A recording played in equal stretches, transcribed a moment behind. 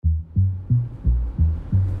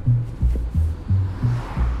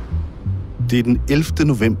Det er den 11.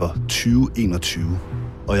 november 2021,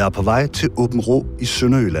 og jeg er på vej til Åbenrå i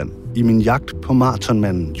Sønderjylland i min jagt på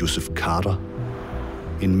marathonmanden Joseph Carter.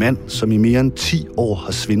 En mand, som i mere end 10 år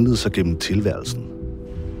har svindlet sig gennem tilværelsen.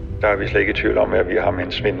 Der er vi slet ikke i tvivl om, at vi har med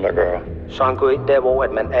en svindel at gøre. Så han gået ind der,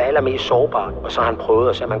 hvor man er allermest sårbar, og så har han prøvet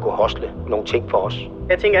at se, at man kunne hostle nogle ting for os.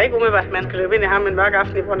 Jeg tænker ikke umiddelbart, at man skal løbe ind i ham en mørk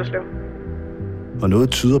aften i Brønderslev. Og noget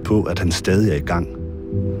tyder på, at han stadig er i gang.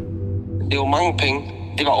 Det var mange penge.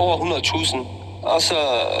 Det var over 100.000. Og så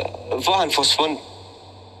var han forsvundet.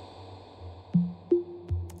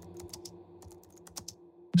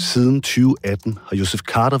 Siden 2018 har Joseph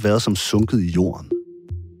Carter været som sunket i jorden.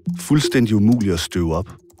 Fuldstændig umuligt at støve op.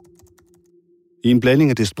 I en blanding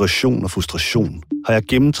af desperation og frustration har jeg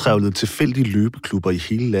gennemtrævlet tilfældige løbeklubber i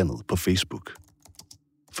hele landet på Facebook.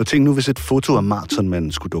 For tænk nu, hvis et foto af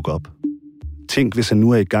marathonmanden skulle dukke op. Tænk, hvis han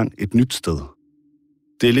nu er i gang et nyt sted.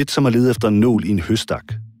 Det er lidt som at lede efter en nål i en høstak,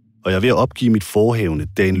 og jeg er ved at opgive mit forhavne,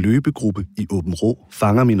 da en løbegruppe i Åbenrå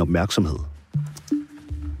fanger min opmærksomhed.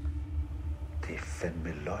 Det er fandme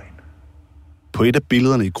løgn. På et af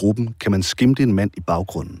billederne i gruppen kan man skimte en mand i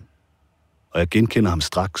baggrunden, og jeg genkender ham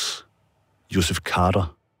straks. Joseph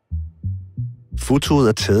Carter. Fotoet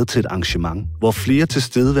er taget til et arrangement, hvor flere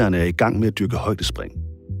tilstedeværende er i gang med at dyrke højdespring.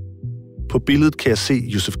 På billedet kan jeg se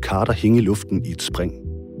Joseph Carter hænge i luften i et spring.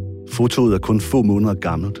 Fotoet er kun få måneder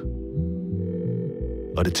gammelt.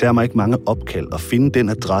 Og det tager mig ikke mange opkald at finde den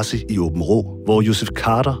adresse i Åbenrå, hvor Joseph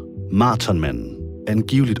Carter, marathonmanden,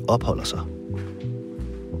 angiveligt opholder sig.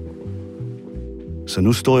 Så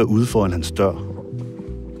nu står jeg ude foran hans dør.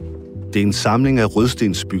 Det er en samling af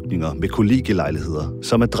rødstensbygninger med kollegielejligheder,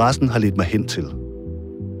 som adressen har ledt mig hen til.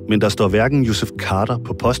 Men der står hverken Joseph Carter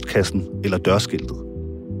på postkassen eller dørskiltet.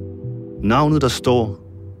 Navnet, der står,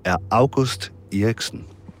 er August Eriksen.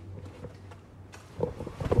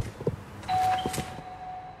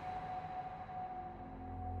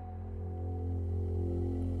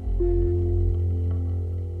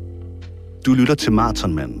 Du lytter til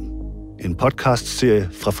Marathonmanden, en podcastserie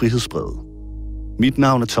fra Frihedsbrevet. Mit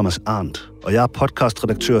navn er Thomas Arndt, og jeg er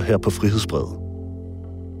podcastredaktør her på Frihedsbrevet.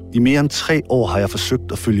 I mere end 3 år har jeg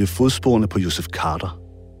forsøgt at følge fodsporene på Joseph Carter.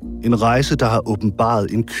 En rejse, der har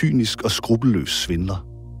åbenbaret en kynisk og skrupelløs svindler.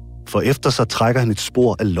 For efter sig trækker han et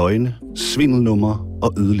spor af løgne, svindelnumre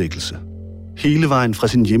og ødelæggelse. Hele vejen fra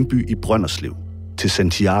sin hjemby i Brønderslev til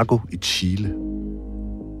Santiago i Chile.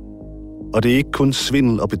 Og det er ikke kun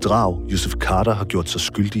svindel og bedrag, Joseph Carter har gjort sig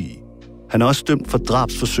skyldig i. Han er også dømt for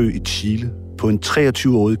drabsforsøg i Chile på en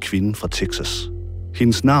 23-årig kvinde fra Texas.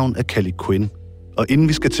 Hendes navn er Callie Quinn, og inden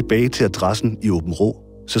vi skal tilbage til adressen i Åbenrå,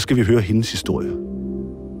 så skal vi høre hendes historie. –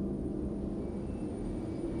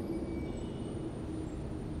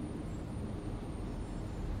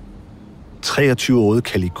 23-årige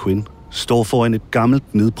Callie Quinn står foran et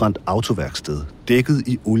gammelt nedbrændt autoværksted, dækket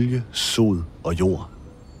i olie, sod og jord.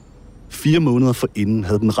 4 måneder forinden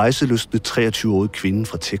havde den rejselystne 23-årige kvinde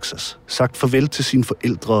fra Texas sagt farvel til sine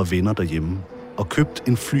forældre og venner derhjemme og købt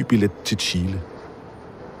en flybillet til Chile.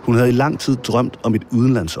 Hun havde i lang tid drømt om et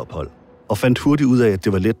udenlandsophold og fandt hurtigt ud af, at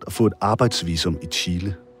det var let at få et arbejdsvisum i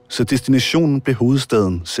Chile. Så destinationen blev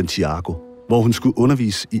hovedstaden Santiago, hvor hun skulle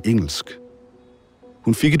undervise i engelsk.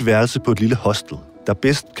 Hun fik et værelse på et lille hostel, der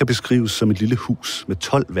bedst kan beskrives som et lille hus med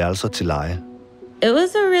 12 værelser til leje. It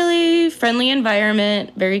was a really friendly environment,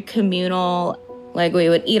 very communal. Like we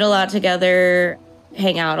would eat a lot together,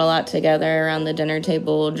 hang out a lot together around the dinner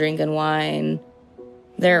table, drinking wine.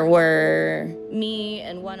 There were me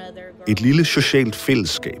and one other girl. Et lille socialt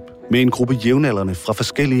fællesskab med en gruppe jævnaldrende fra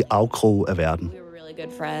forskellige afkroge af verden. We were really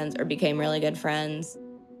good friends, or became really good friends.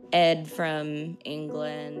 Ed from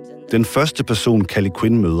England. Den første person, Callie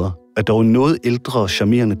Quinn møder, er dog en noget ældre og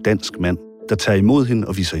charmerende dansk mand, der tager imod hende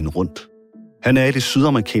og viser hende rundt. Han er i det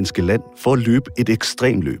sydamerikanske land for at løbe et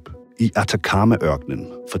ekstremløb i Atacama-ørkenen,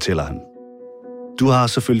 fortæller han. Du har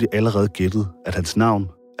selvfølgelig allerede gættet, at hans navn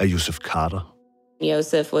er Joseph Carter.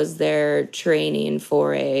 Joseph was there training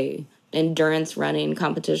for a endurance running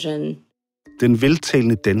competition. Den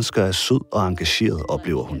veltalende dansker er sød og engageret,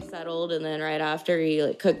 oplever hun. And then right after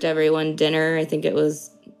he cooked everyone dinner. I think it was.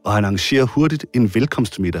 Og han arrangerer hurtigt en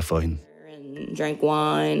velkomstmiddag for hende. And drank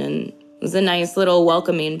wine, and it was a nice little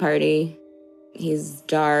welcoming party. He's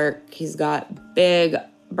dark. He's got big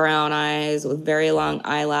brown eyes with very long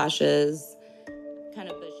eyelashes. Kind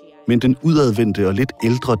of bushy eyes. Men den udadvendte og lidt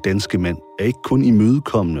ældre danske mand er ikke kun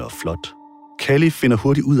imødekommende og flot. Callie finder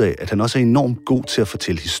hurtigt ud af, at han også er enormt god til at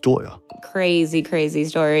fortælle historier. Crazy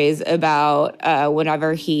stories about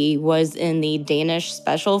whenever he was in the Danish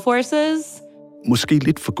Special Forces. måske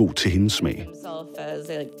lidt for god til hendes smag.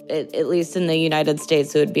 At least in the United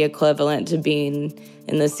States, it would be equivalent to being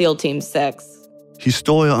in the SEAL Team 6.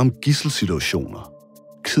 Historier om gidselsituationer,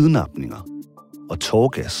 kidnapninger og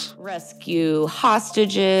tåregas. Rescue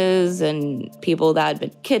hostages and people that had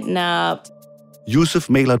been kidnapped. Yusuf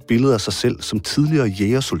maler et billede af sig selv som tidligere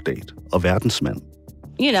jægersoldat og verdensmand.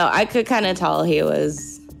 You know, I could kind of tell he was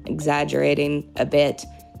exaggerating a bit,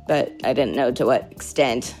 but I didn't know to what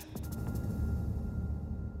extent.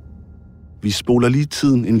 Vi spoler lige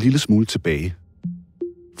tiden en lille smule tilbage.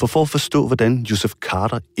 For at forstå, hvordan Yusuf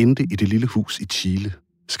Carter endte i det lille hus i Chile,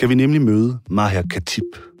 skal vi nemlig møde Maher Khatib,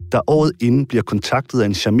 der året inden bliver kontaktet af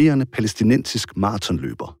en charmerende palæstinensisk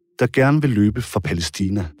maratonløber, der gerne vil løbe for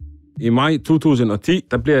Palæstina. I maj 2010,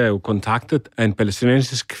 der bliver jeg jo kontaktet af en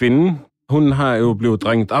palæstinensisk kvinde. Hun har jo blevet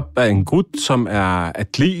dringet op af en gut, som er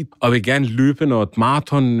atlet, og vil gerne løbe noget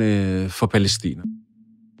maraton for Palæstina.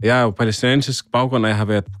 Jeg er jo palæstinensisk baggrund, og jeg har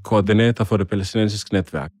været koordinator for det palæstinensiske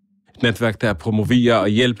netværk. Et netværk, der promoverer og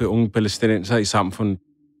hjælper unge palæstinenser i samfundet.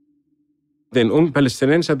 Det er en ung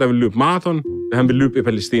palæstinenser, der vil løbe maraton. Han vil løbe i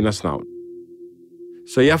Palæstinas navn.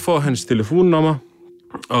 Så jeg får hans telefonnummer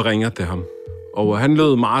og ringer til ham. Og han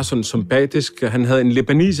lød meget sådan sympatisk. Han havde en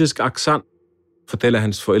libanesisk accent. Fortæller, at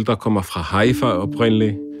hans forældre kommer fra Haifa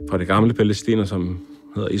oprindeligt, fra det gamle Palæstina, som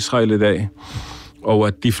hedder Israel i dag. Og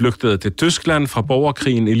at de flygtede til Tyskland fra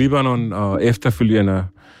borgerkrigen i Libanon, og efterfølgende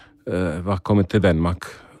var kommet til Danmark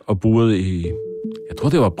og boede i, jeg tror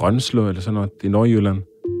det var Brønderslev eller sådan noget, i Nordjylland.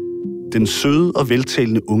 Den søde og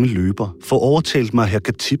veltalende unge løber får overtalt Maher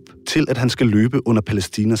Khatib til, at han skal løbe under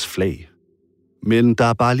Palæstinas flag. Men der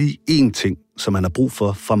er bare lige én ting, som han har brug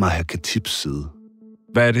for fra Maher Khatibs side.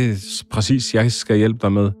 Hvad er det præcis, jeg skal hjælpe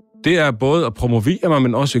dig med? Det er både at promovere mig,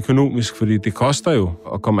 men også økonomisk, fordi det koster jo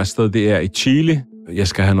at komme afsted. Det er i Chile. Jeg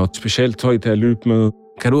skal have noget specielt tøj til at løbe med.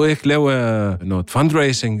 Kan du ikke lave noget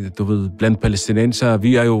fundraising, du ved, blandt palæstinenser?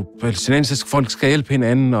 Vi er jo palæstinensiske folk, skal hjælpe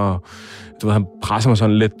hinanden, og du ved, han presser mig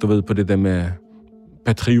sådan lidt, du ved, på det der med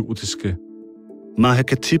patriotiske. Maher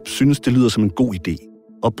Khatib synes, det lyder som en god idé,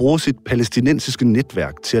 og bruger sit palæstinensiske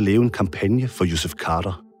netværk til at lave en kampagne for Yusuf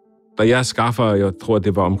Carter. Da jeg skaffer, jeg tror,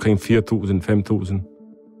 det var omkring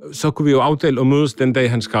 4.000-5.000, så kunne vi jo aftale at mødes den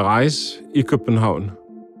dag, han skal rejse i København.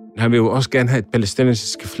 Han vil jo også gerne have et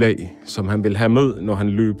palæstinensisk flag, som han vil have med, når han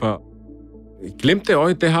løber. Glemt det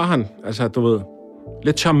øje, det har han. Altså, du ved,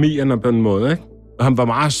 lidt charmerende på en måde, ikke? Og han var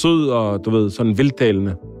meget sød og, du ved, sådan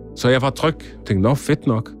vildtalende. Så jeg var tryg. Jeg tænkte, nå, fedt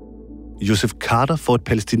nok. Yusuf Carter får et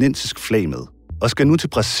palæstinensisk flag med, og skal nu til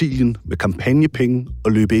Brasilien med kampagnepenge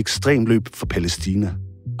og løbe ekstremløb for Palæstina.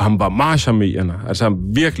 Og han var meget charmerende. Altså,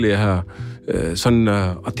 virkelig har sådan,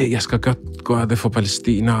 og det, jeg skal gøre det for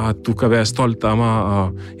Palæstina, og du kan være stolt af mig,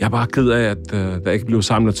 og jeg er bare ked af, at der ikke blev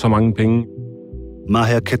samlet så mange penge.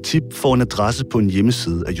 Maher Khatib får en adresse på en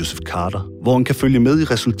hjemmeside af Yusuf Carter, hvor han kan følge med i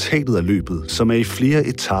resultatet af løbet, som er i flere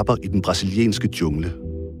etaper i den brasilianske jungle.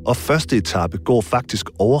 Og første etape går faktisk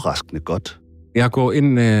overraskende godt. Jeg går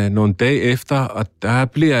ind nogle dage efter, og der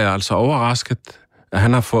bliver jeg altså overrasket, at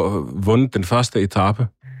han har vundet den første etape.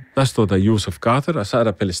 Der står der Yusuf Carter, og så er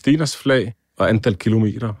der Palæstinas flag og antal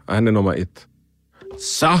kilometer, og han er nummer 1.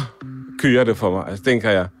 Så kører det for mig. Altså, tænker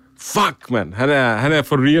jeg, fuck, mand, han er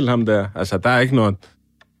for real, ham der. Altså, der er ikke noget.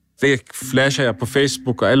 Det flasher jeg på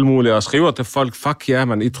Facebook og alle mulige, og skriver til folk, fuck ja,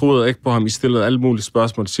 man, I troede ikke på ham, I stillede alle mulige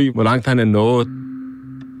spørgsmål. Sig, hvor langt han er nået.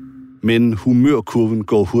 Men humørkurven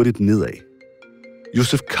går hurtigt nedad.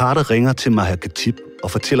 Yusuf Carter ringer til Maher Khatib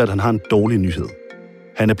og fortæller, at han har en dårlig nyhed.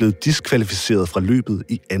 Han er blevet diskvalificeret fra løbet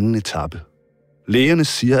i anden etape. Lægerne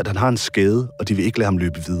siger, at han har en skade, og de vil ikke lade ham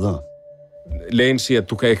løbe videre. Lægen siger, at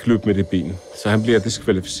du kan ikke løbe med det ben, så han bliver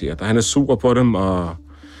diskvalificeret. Og han er sur på dem, og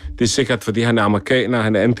det er sikkert, fordi han er amerikaner,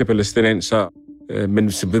 han er antipalæstinenser.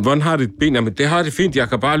 Men hvordan har dit ben? Jamen, det har det fint, jeg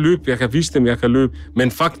kan bare løbe, jeg kan vise dem, jeg kan løbe.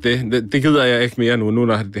 Men fuck det gider jeg ikke mere nu. Nu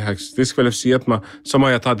når det har diskvalificeret mig, så må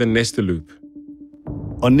jeg tage den næste løb.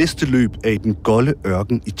 Og næste løb er i den golde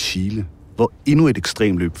ørken i Chile, hvor endnu et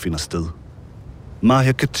ekstremløb finder sted.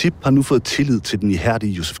 Maher Khatib har nu fået tillid til den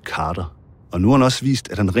ihærdige Yusuf Carter, og nu har han også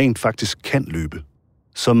vist, at han rent faktisk kan løbe.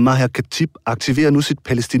 Så Maher Khatib aktiverer nu sit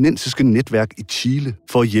palæstinensiske netværk i Chile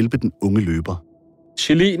for at hjælpe den unge løber.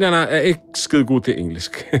 Chilenerne er ikke skide gode til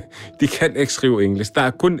engelsk. De kan ikke skrive engelsk. Der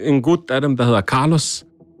er kun en gut af dem, der hedder Carlos.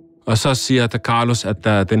 Og så siger der Carlos, at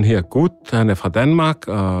der er den her gut, han er fra Danmark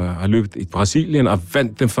og har løbet i Brasilien og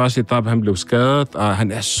vandt den første etape, han blev skadet, og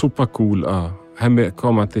han er super cool, og han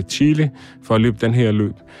kommer til Chile for at løbe den her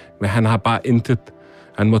løb. Men han har bare intet.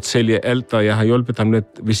 Han må sælge alt, og jeg har hjulpet ham lidt.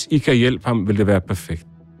 Hvis I kan hjælpe ham, vil det være perfekt.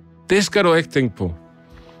 Det skal du ikke tænke på.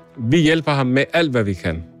 Vi hjælper ham med alt, hvad vi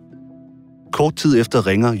kan. Kort tid efter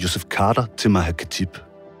ringer Joseph Carter til Maher Khatib.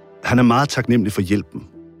 Han er meget taknemmelig for hjælpen,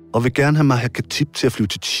 og vil gerne have Maher Khatib til at flyve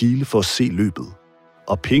til Chile for at se løbet.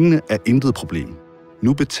 Og pengene er intet problem.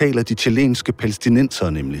 Nu betaler de chilenske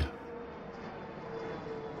palæstinensere nemlig.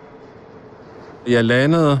 Jeg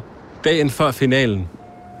landede dagen før finalen.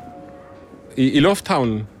 I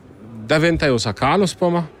lufthavnen, der venter jo så Carlos på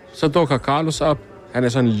mig. Så dukker Carlos op. Han er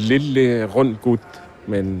sådan en lille, rund gut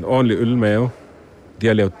med en ordentlig ølmave. De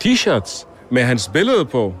har lavet t-shirts med hans billede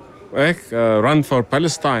på. Ikke? Run for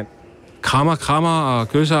Palestine. Krammer og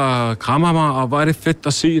kysser og krammer mig, og hvor er det fedt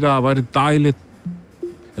at se dig, og hvor er det dejligt.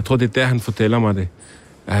 Jeg tror, det er der, han fortæller mig det.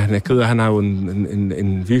 Ja, han er ked af, han har jo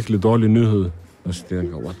en virkelig dårlig nyhed. Og så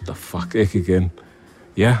tænker jeg, what the fuck, ikke igen.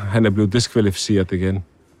 Ja, han er blevet diskvalificeret igen.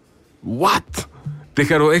 What? Det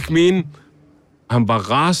kan du ikke mene. Han var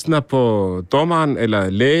rasende på dommeren eller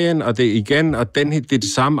lægen, og det er igen, og det er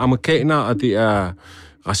de samme amerikanere, og det er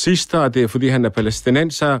racister, og det er fordi, han er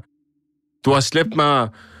palæstinenser. Du har slæbt mig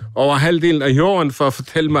over halvdelen af jorden for at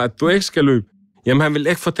fortælle mig, at du ikke skal løbe. Jamen, han ville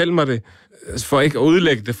ikke fortælle mig det, for ikke at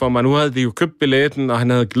udlægge det for mig. Nu havde de jo købt billetten, og han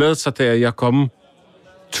havde glædet sig til, at jeg kom.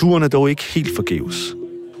 Turen er dog ikke helt forgæves.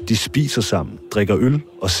 De spiser sammen, drikker øl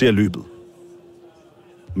og ser løbet.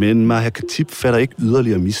 Men Maher Khatib fatter ikke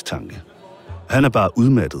yderligere mistanke. Han er bare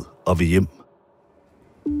udmattet og vil hjem.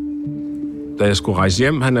 Da jeg skulle rejse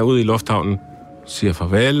hjem, han er ude i lufthavnen, siger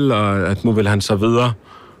farvel, og at nu vil han så videre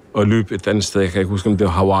og løbe et andet sted. Jeg kan ikke huske, om det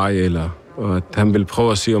var Hawaii, eller og at han ville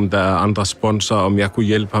prøve at se, om der er andre sponsorer, om jeg kunne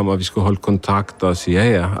hjælpe ham, og vi skulle holde kontakt og sige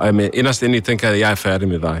ja. Og men inderst inde tænker jeg, at jeg er færdig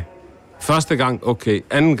med dig. Første gang, okay.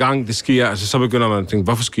 Anden gang, det sker, altså så begynder man at tænke,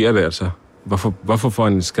 hvorfor sker det altså? Hvorfor får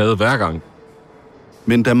han en skade hver gang?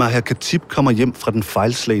 Men da Maher Khatib kommer hjem fra den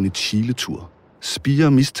fejlslagne Chile-tur, spirer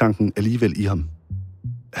mistanken alligevel i ham.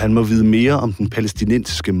 Han må vide mere om den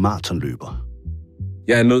palæstinensiske maratonløber.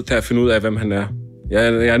 Jeg er nødt til at finde ud af, hvem han er.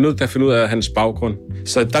 Jeg er nødt til at finde ud af hans baggrund.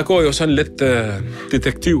 Så der går jo sådan lidt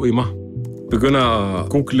detektiv i mig. Begynder at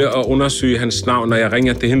google og undersøge hans navn, når jeg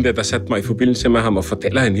ringer til hende, der satte mig i forbindelse med ham og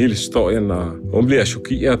fortæller hende hele historien. Og hun bliver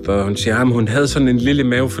chokeret, og hun siger, at hun havde sådan en lille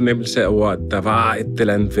mavefornemmelse over, at der var et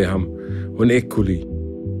eller andet ved ham, hun ikke kunne lide.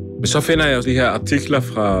 Men så finder jeg jo de her artikler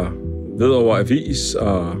fra Hvidovre Avis,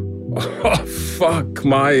 og fuck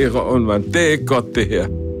mig i røven, man. Det er ikke godt, det her.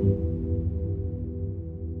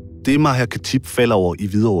 Det Maher Khatib falder over i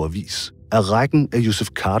Hvidovre Avis, er rækken af Joseph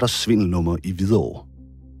Carters svindelnummer i Hvidovre.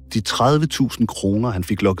 De 30.000 kroner, han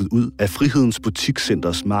fik lukket ud af Frihedens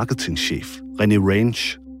Butikscenters marketingchef, René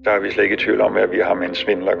Range. Der er vi slet ikke i tvivl om, at vi har med en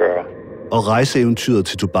svindel at gøre. Og rejseeventyret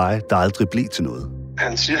til Dubai, der aldrig blev til noget.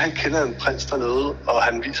 Han siger, at han kender en prins dernede, og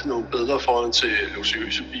han viser nogle billeder foran til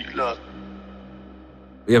luksuriøse biler.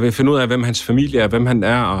 Jeg vil finde ud af, hvem hans familie er, hvem han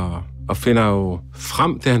er, og finder jo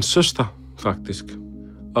frem til hans søster, faktisk.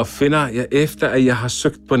 Og finder jeg, efter at jeg har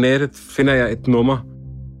søgt på nettet, finder jeg et nummer.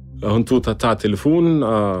 Og hun tager telefonen,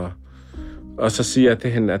 og så siger jeg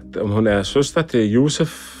til hende, at om hun er søster til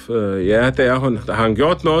Josef. Ja, det er hun. Har han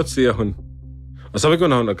gjort noget, siger hun. Og så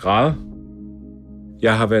begynder hun at græde.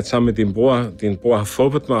 Jeg har været sammen med din bror. Din bror har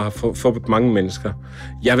fubbet mig og har fubbet mange mennesker.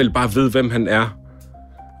 Jeg vil bare vide, hvem han er,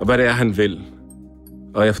 og hvad det er, han vil.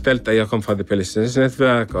 Og jeg fortalte, at jeg kom fra det palæstinensiske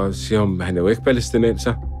netværk, og siger, at han er jo ikke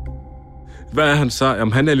palæstinenser. Hvad er han så?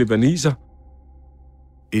 Jamen, han er libaniser.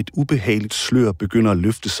 Et ubehageligt slør begynder at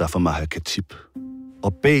løfte sig for Maher Khatib.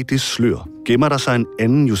 Og bag det slør gemmer der sig en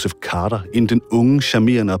anden Joseph Carter end den unge,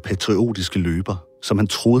 charmerende og patriotiske løber, som han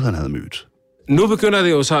troede, han havde mødt. Nu begynder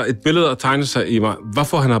det jo så et billede at tegne sig i mig,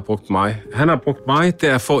 hvorfor han har brugt mig. Han har brugt mig til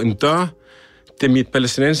at få en dør til mit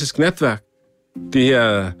palæstinensiske netværk. De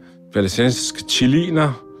her palæstinensiske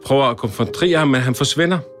chiliner prøver at konfrontere ham, men han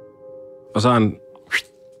forsvinder. Og så er han...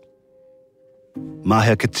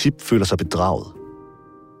 Maher Khatib føler sig bedraget.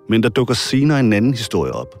 Men der dukker senere en anden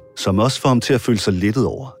historie op, som også får ham til at føle sig lettet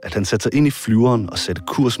over, at han satte sig ind i flyveren og satte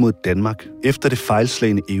kurs mod Danmark efter det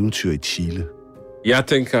fejlslagne eventyr i Chile. Jeg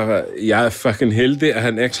tænker, jeg er fucking heldig, at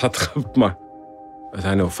han ikke har dræbt mig. Altså,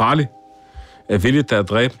 han er jo farlig. Jeg er villig til at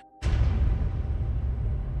dræbe.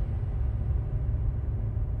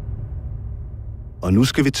 Og nu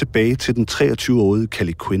skal vi tilbage til den 23-årige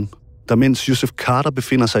Callie Quinn, der mens Joseph Carter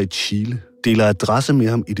befinder sig i Chile, deler adresse med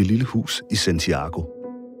ham i det lille hus i Santiago.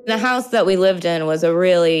 The house that we lived in was a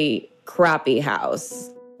really crappy house.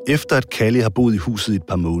 Efter at Callie har boet i huset i et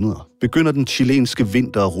par måneder, begynder den chilenske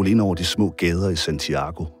vinter at rulle ind over de små gader i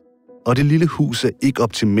Santiago. Og det lille hus er ikke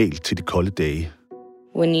optimalt til de kolde dage.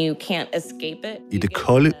 When you can't escape it. I det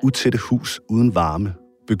kolde, utætte hus uden varme,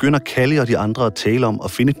 begynder Callie og de andre at tale om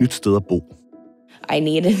at finde et nyt sted at bo. I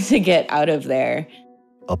needed to get out of there.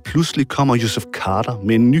 Og pludselig kommer Joseph Carter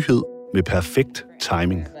med en nyhed med perfekt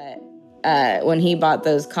timing. when he bought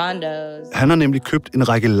those condos. Han har nemlig købt en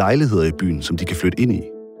række lejligheder i byen, som de kan flytte ind i.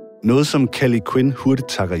 Noget, som Callie Quinn hurtigt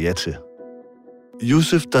takker ja til.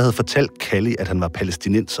 Yusuf, der havde fortalt Callie, at han var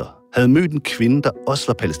palæstinenser, havde mødt en kvinde, der også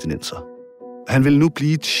var palæstinenser. Han ville nu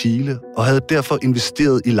blive i Chile og havde derfor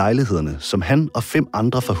investeret i lejlighederne, som han og 5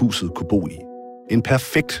 andre fra huset kunne bo i. En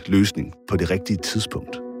perfekt løsning på det rigtige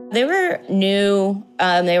tidspunkt. They were new.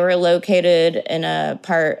 They were located in a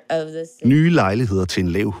part of the city. Nye lejligheder til en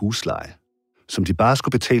lav husleje, som de bare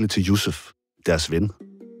skulle betale til Yusuf, deres ven.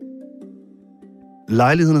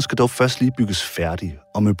 Lejlighederne skal dog først lige bygges færdige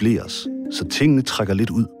og møbleres, så tingene trækker lidt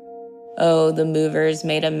ud. Oh, the movers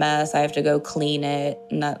made a mess. I have to go clean it.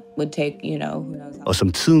 And that would take, who knows how. Og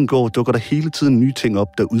som tiden går, dukker der hele tiden nye ting op,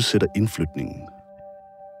 der udsætter indflytningen.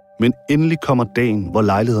 Men endelig kommer dagen, hvor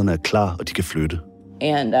lejlighederne er klar, og de kan flytte.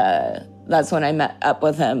 And that's when I met up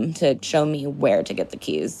with him to show me where to get the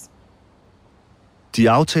keys. De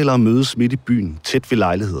aftaler at mødes midt i byen, tæt ved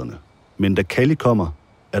lejlighederne. Men da Callie kommer,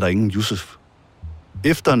 er der ingen Yusuf.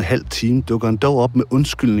 Efter en halv time dukker han dog op med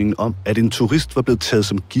undskyldningen om, at en turist var blevet taget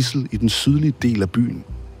som gidsel i den sydlige del af byen.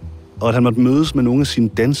 Og at han måtte mødes med nogle af sine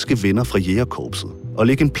danske venner fra jægerkorpset og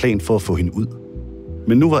lægge en plan for at få hende ud.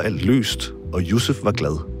 Men nu var alt løst, og Yusuf var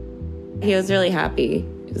glad. He was really happy.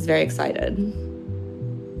 He was very excited.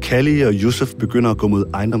 Callie og Yusuf begynder at gå mod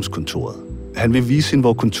ejendomskontoret. Han vil vise hende,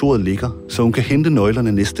 hvor kontoret ligger, så hun kan hente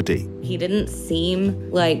nøglerne næste dag. He didn't seem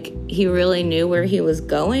like he really knew where he was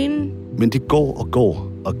going. Men det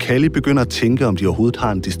går, og Callie begynder at tænke, om de overhovedet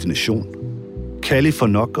har en destination. Callie får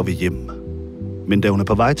nok og vil hjem. Men da hun er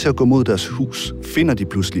på vej til at gå mod deres hus, finder de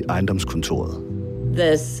pludselig ejendomskontoret.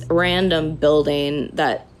 This random building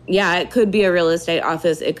that, it could be a real estate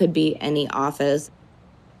office, it could be any office.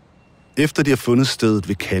 Efter de har fundet stedet,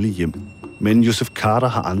 vil Callie hjem, men Joseph Carter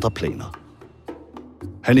har andre planer.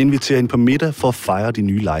 Han inviterer hende på middag for at fejre de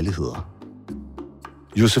nye lejligheder.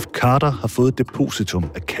 Joseph Carter har fået et depositum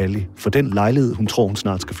af Callie for den lejlighed, hun tror, hun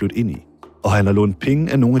snart skal flytte ind i. Og han har lånt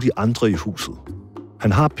penge af nogle af de andre i huset.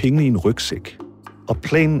 Han har pengene i en rygsæk. Og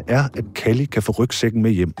planen er, at Callie kan få rygsækken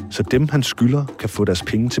med hjem, så dem, han skylder, kan få deres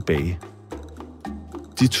penge tilbage.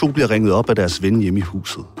 De to bliver ringet op af deres ven hjemme i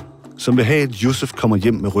huset, som vil have, at Yusuf kommer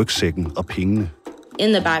hjem med rygsækken og pengene. In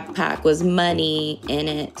the backpack was money in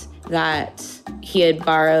it that he had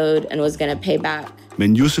borrowed and was going to pay back.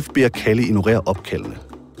 Men Yusuf beder Callie ignorere opkaldene.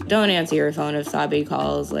 Don't answer your phone if Sabi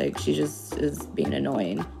calls, like she just is being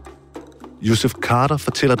annoying. Joseph Carter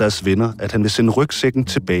fortæller deres venner, at han vil sende rygsækken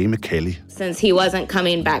tilbage med Callie. Since he wasn't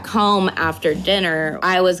coming back home after dinner,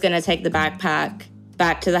 I was going to take the backpack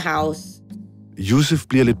back to the house. Yusuf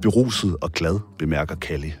bliver lidt beruset og glad, bemærker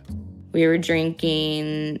Callie. We were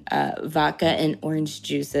drinking vodka and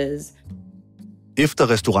orange juices. Efter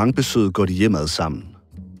restaurantbesøget går de hjemad sammen.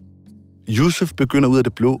 Yusuf begynder ud af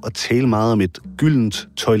det blå at tale meget om et gyldent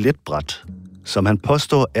toiletbræt, som han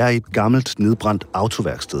påstår er i et gammelt nedbrændt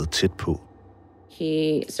autoværksted tæt på.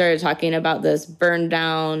 He started talking about this burned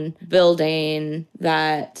down building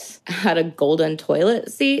that had a golden toilet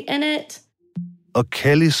seat in it. Og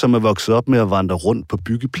Callie, som er vokset op med at vandre rundt på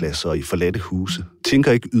byggepladser og i forladte huse,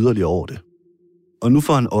 tænker ikke yderligere over det. Og nu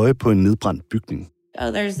får han øje på en nedbrændt bygning. Oh,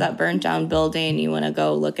 there's that burnt down building. You want to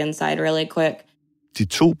go look inside really quick. De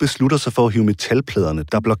to beslutter sig for at hive metalpladerne,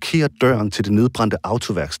 der blokerer døren til det nedbrændte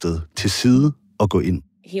autoværksted, til side og gå ind.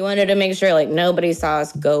 He wanted to make sure like nobody saw us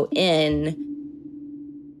go in.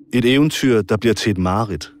 Et eventyr, der bliver til et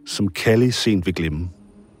mareridt, som Callie sent vil glemme.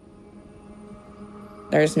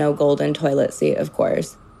 There's no golden toilet seat, of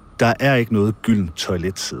course. Der er ikke noget gyldent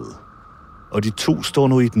toiletsæde. Og de to står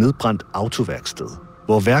nu i et nedbrændt autoværksted,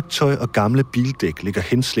 hvor værktøj og gamle bildæk ligger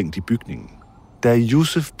henslængt i bygningen. Da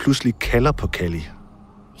Yusuf pludselig kalder på Callie.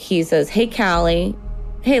 He says, "Hey Callie,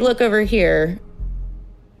 hey look over here."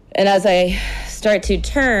 And as I start to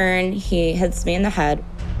turn, he hits me in the head.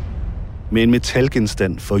 Med en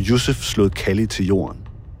metalgenstand får Yusuf slået Callie til jorden,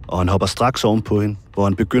 og han hopper straks oven på hende, hvor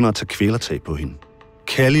han begynder at tage kvælertag på hende.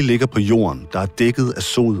 Callie ligger på jorden, der er dækket af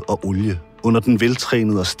sod og olie, under den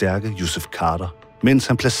veltrænede og stærke Joseph Carter, mens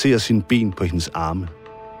han placerer sine ben på hendes arme.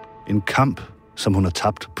 En kamp, som hun har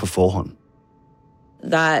tabt på forhånd.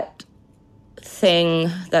 That thing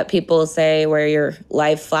that people say where your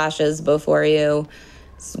life flashes before you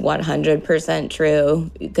is 100% true,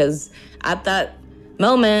 because at that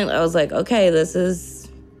moment I was like, okay, this is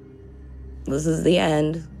the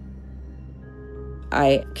end.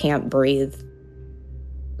 I can't breathe.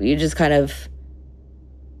 You just kind of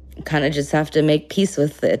just have to make peace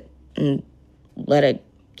with it and let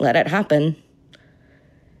it happen.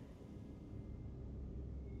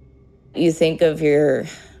 You think of your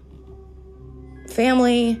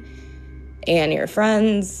family and your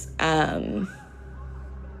friends.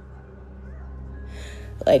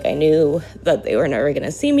 Like, I knew that they were never going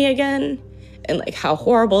to see me again, and like how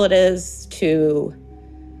horrible it is to,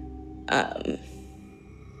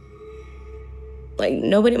 like,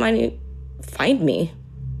 nobody might find me.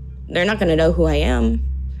 They're not going to know who I am.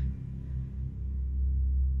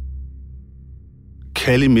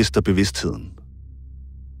 Callie mister bevidstheden.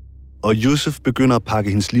 Og Yusuf begynder at pakke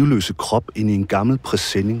hendes livløse krop ind i en gammel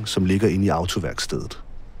præsending, som ligger inde i autoværkstedet.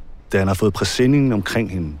 Da han har fået præsendingen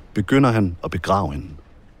omkring hende, begynder han at begrave hende.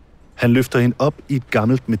 Han løfter hende op i et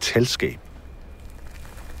gammelt metalskab.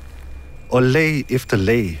 Og lag efter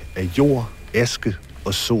lag af jord, aske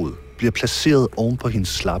og sod bliver placeret oven på hendes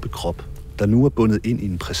slappe krop, der nu er bundet ind i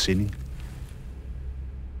en præsending.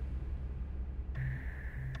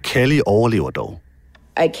 Callie overlever dog.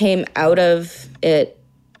 I came out of it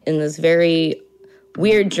in this very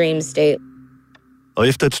weird dream state. Og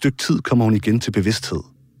efter et stykke tid kommer hun igen til bevidsthed.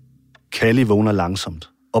 Callie vågner langsomt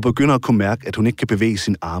og begynder at kunne mærke, at hun ikke kan bevæge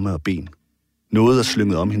sine arme og ben. Noget er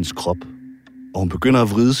slynget om hendes krop, og hun begynder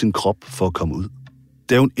at vride sin krop for at komme ud.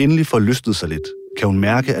 Da hun endelig får løsnet sig lidt, kan hun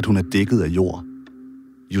mærke, at hun er dækket af jord.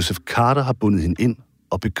 Yusuf Carter har bundet hende ind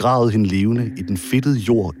og begravet hende levende i den fedtede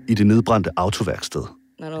jord i det nedbrændte autoværksted.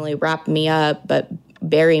 Not only wrap me up, but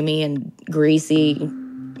bury me in greasy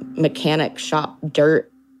mechanic shop dirt.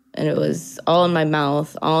 And it was all in my mouth,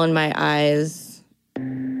 all in my eyes.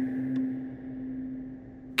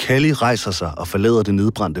 Callie rejser sig og forlader det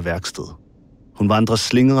nedbrændte værksted. Hun vandrer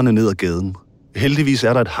slingrende ned ad gaden. Heldigvis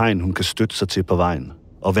er der et hegn, hun kan støtte sig til på vejen,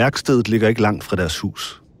 og værkstedet ligger ikke langt fra deres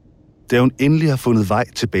hus. Da hun endelig har fundet vej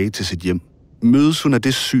tilbage til sit hjem, mødes hun af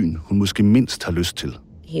det syn, hun måske mindst har lyst til.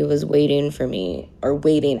 He was waiting for me, or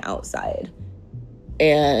waiting outside,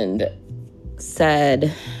 and said,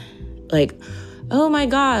 like, "Oh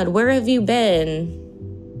my God, where have you been?"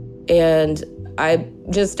 And I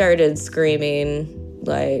just started screaming,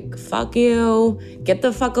 like, "Fuck you, get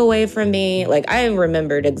the fuck away from me." Like, I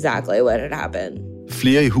remembered exactly what had happened.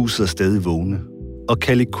 Flere i huset er stadig vågne, og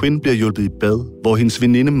Callie Quinn bliver hjulpet i bad, hvor hendes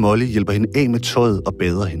veninde Molly hjælper hende af med tøjet og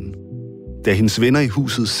bader hende. Da hendes venner i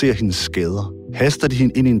huset ser hendes skader, haster de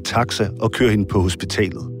hende ind i en taxa og kører hende på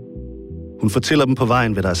hospitalet. Hun fortæller dem på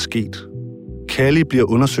vejen, hvad der er sket. Callie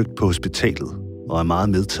bliver undersøgt på hospitalet og er meget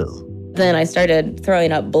medtaget. Then I started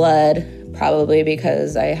throwing up blood, probably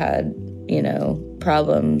because I had,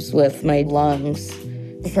 problems with my lungs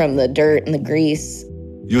from the dirt and the grease.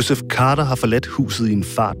 Yusuf Carter har forladt huset i en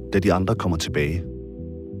fart, da de andre kommer tilbage.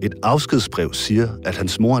 Et afskedsbrev siger, at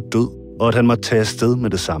hans mor er død, og at han må tage afsted med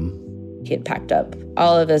det samme. He had packed up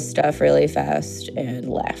all of his stuff really fast and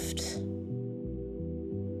left.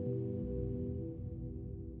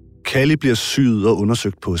 Callie bliver syet og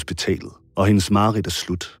undersøgt på hospitalet, og hendes mareridt er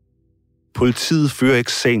slut. Politiet fører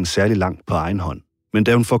ikke sagen særlig langt på egen hånd, men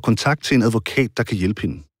da hun får kontakt til en advokat, der kan hjælpe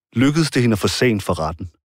hende, lykkedes det hende at få sagen for retten.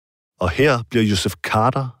 Og her bliver Yusuf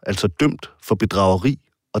Carter altså dømt for bedrageri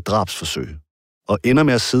og drabsforsøg, og ender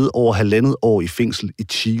med at sidde over 1,5 år i fængsel i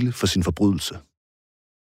Chile for sin forbrydelse.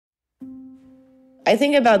 I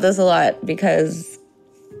think about this a lot because,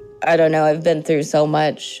 I don't know, I've been through so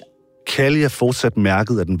much. Callie er fortsat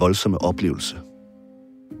mærket af den voldsomme oplevelse.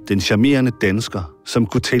 Den charmerende dansker, som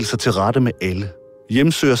kunne tale sig til rette med alle,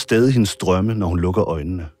 hjemsøger stadig hendes drømme, når hun lukker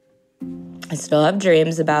øjnene. I still have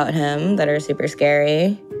dreams about him that are super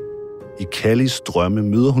scary. I Callies drømme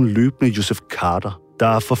møder hun løbende Yusuf Carter, der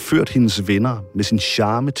har forført hendes venner med sin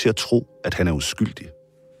charme til at tro, at han er uskyldig.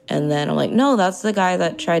 And then I'm like, no, that's the guy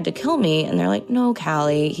that tried to kill me. And they're like, no,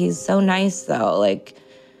 Callie, he's so nice though. Like,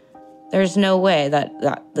 there's no way that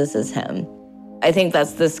this is him. I think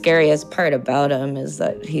that's the scariest part about him, is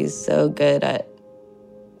that he's so good at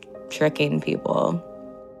tricking people.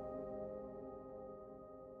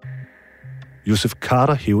 Yusuf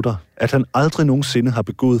Carter hævder, at han aldrig nogensinde har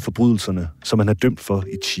begået forbrydelserne, som han er dømt for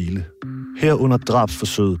i Chile. Herunder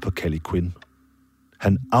drabsforsøget på Callie Quinn.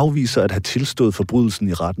 Han afviser at have tilstået forbrydelsen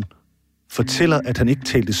i retten, fortæller, at han ikke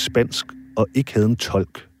talte spansk og ikke havde en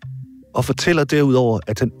tolk, og fortæller derudover,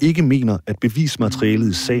 at han ikke mener, at bevismaterialet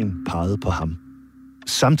i sagen pegede på ham.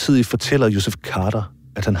 Samtidig fortæller Yusuf Carter,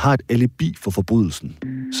 at han har et alibi for forbrydelsen,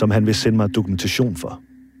 som han vil sende mig dokumentation for.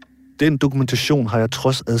 Den dokumentation har jeg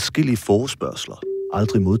trods adskillige forespørgsler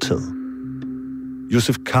aldrig modtaget.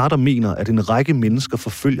 Yusuf Carter mener, at en række mennesker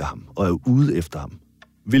forfølger ham og er ude efter ham,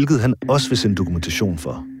 hvilket han også vil sende dokumentation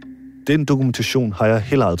for. Den dokumentation har jeg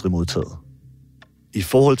heller aldrig modtaget. I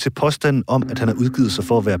forhold til påstanden om, at han har udgivet sig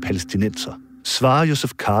for at være palæstinenser, svarer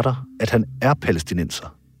Yusuf Carter, at han er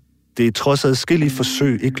palæstinenser. Det er trods adskillige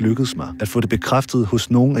forsøg ikke lykkedes mig at få det bekræftet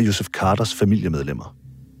hos nogen af Yusuf Carters familiemedlemmer.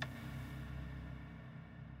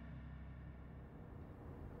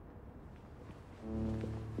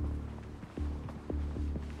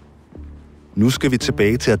 Nu skal vi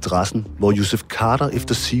tilbage til adressen, hvor Joseph Carter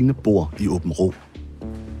efter sigende bor i Aabenraa.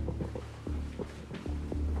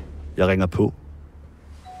 Jeg ringer på.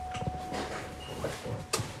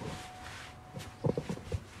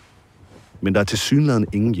 Men der er tilsyneladende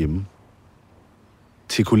ingen hjemme.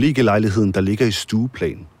 Til kollegelejligheden, der ligger i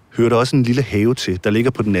stueplan, hører der også en lille have til, der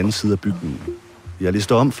ligger på den anden side af bygningen. Jeg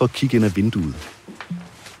lister om for at kigge ind ad vinduet.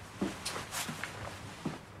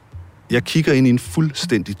 Jeg kigger ind i en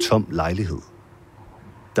fuldstændig tom lejlighed.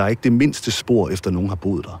 Der er ikke det mindste spor, efter nogen har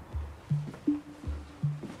boet der.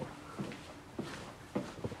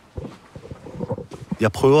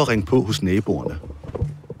 Jeg prøver at ringe på hos naboerne.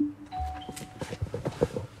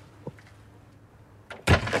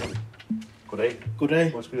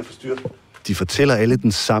 Goddag. Undskyld, jeg forstyrrer. De fortæller alle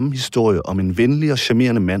den samme historie om en venlig og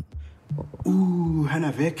charmerende mand, Han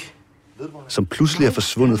er væk. som pludselig er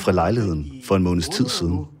forsvundet fra lejligheden for en måneds tid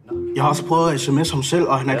siden. Jeg har også prøvet at sms ham selv,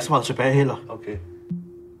 og han er ikke svaret tilbage heller. Okay.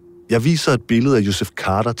 Jeg viser et billede af Joseph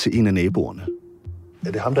Carter til en af naboerne.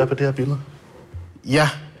 Er det ham, der er på det her billede? Ja.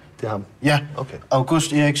 Det er ham? Ja. Okay.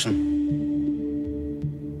 August Eriksen.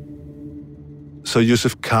 Så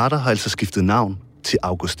Joseph Carter har altså skiftet navn til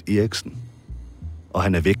August Eriksen. Og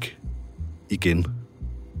han er væk. Igen.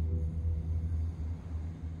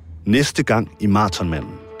 Næste gang i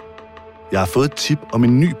Marathonmanden. Jeg har fået et tip om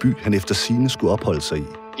en ny by, han efter sigende skulle opholde sig i.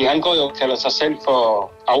 Ja, han går jo og kalder sig selv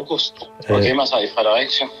for August og gemmer sig i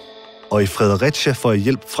Fredericia. Og i Fredericia får jeg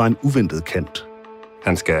hjælp fra en uventet kant.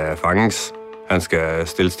 Han skal fanges. Han skal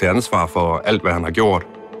stilles til ansvar for alt, hvad han har gjort.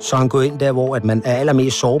 Så han går ind der, hvor at man er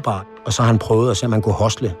allermest sårbar, og så har han prøvet at se, at man kunne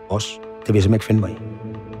hostle os. Det vil jeg simpelthen ikke finde mig i.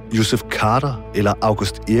 Joseph Carter, eller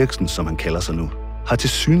August Eriksen, som han kalder sig nu, har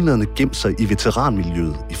tilsyneladende gemt sig i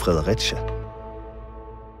veteranmiljøet i Fredericia.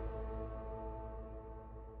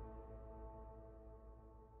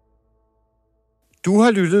 Du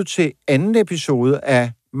har lyttet til anden episode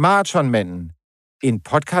af Marathonmanden, en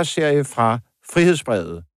podcastserie fra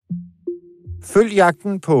Frihedsbrevet. Følg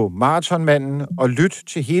jagten på Marathonmanden og lyt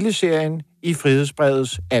til hele serien i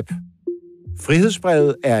Frihedsbrevets app.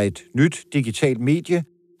 Frihedsbrevet er et nyt digitalt medie,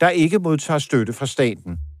 der ikke modtager støtte fra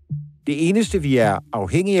staten. Det eneste, vi er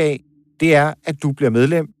afhængige af, det er, at du bliver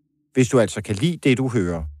medlem, hvis du altså kan lide det, du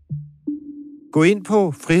hører. Gå ind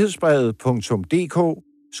på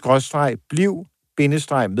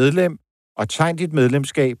frihedsbrevet.dk/bliv-medlem og tegn dit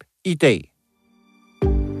medlemskab i dag.